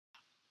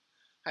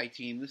Hi,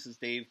 team. This is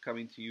Dave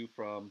coming to you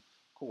from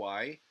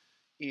Kauai.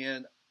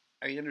 And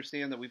I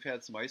understand that we've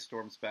had some ice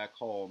storms back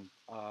home.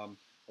 I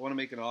want to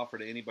make an offer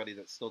to anybody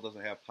that still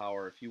doesn't have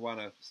power. If you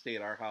want to stay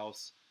at our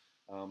house,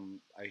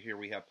 I hear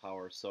we have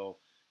power. So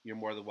you're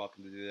more than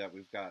welcome to do that.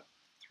 We've got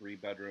 3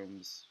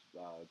 bedrooms,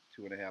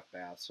 2.5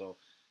 baths. So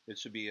it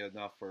should be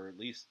enough for at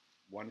least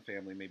one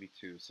family, maybe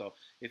two. So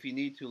if you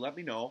need to, let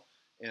me know.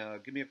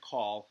 Give me a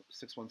call,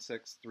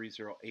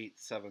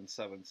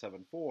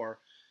 616-308-7774,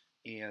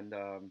 and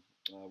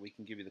we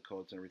can give you the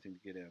codes and everything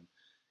to get in.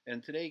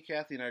 And today,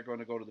 Kathy and I are going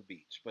to go to the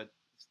beach, but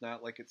it's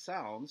not like it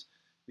sounds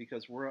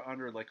because we're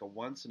under like a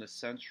once in a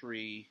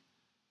century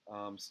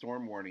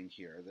storm warning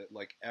here that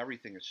like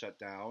everything is shut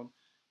down,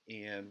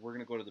 and we're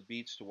going to go to the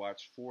beach to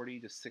watch 40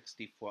 to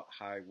 60 foot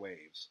high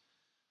waves.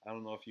 I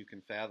don't know if you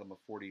can fathom a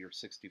 40 to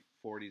 60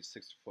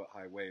 foot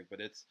high wave, but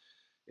it's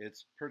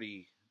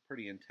pretty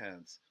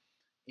intense.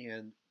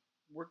 And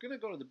we're going to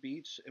go to the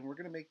beach and we're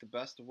going to make the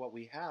best of what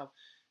we have.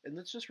 And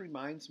this just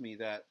reminds me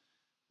that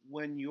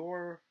when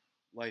your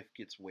life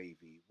gets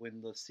wavy,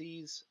 when the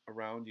seas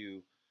around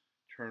you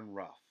turn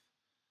rough,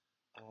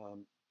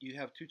 you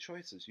have two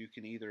choices. You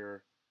can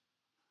either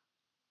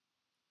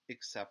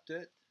accept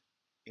it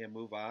and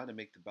move on and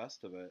make the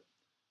best of it,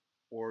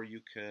 or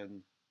you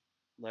can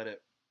let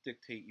it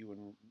dictate you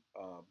and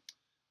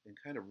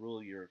kind of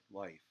rule your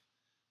life.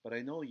 But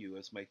I know you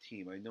as my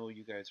team. I know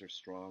you guys are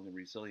strong and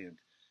resilient,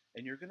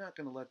 and you're not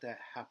going to let that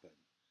happen.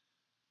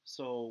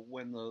 So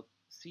when the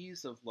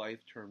seas of life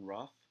turn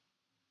rough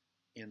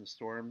and the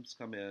storms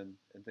come in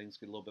and things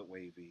get a little bit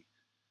wavy,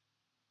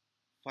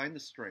 find the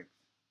strength,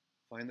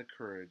 find the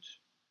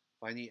courage,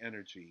 find the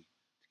energy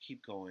to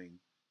keep going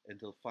and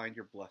to find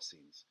your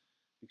blessings.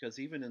 Because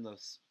even in the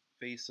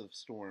face of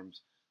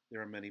storms,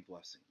 there are many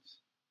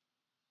blessings.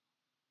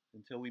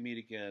 Until we meet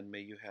again,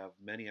 may you have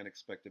many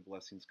unexpected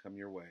blessings come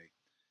your way,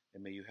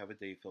 and may you have a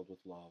day filled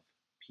with love,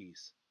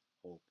 peace,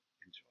 hope,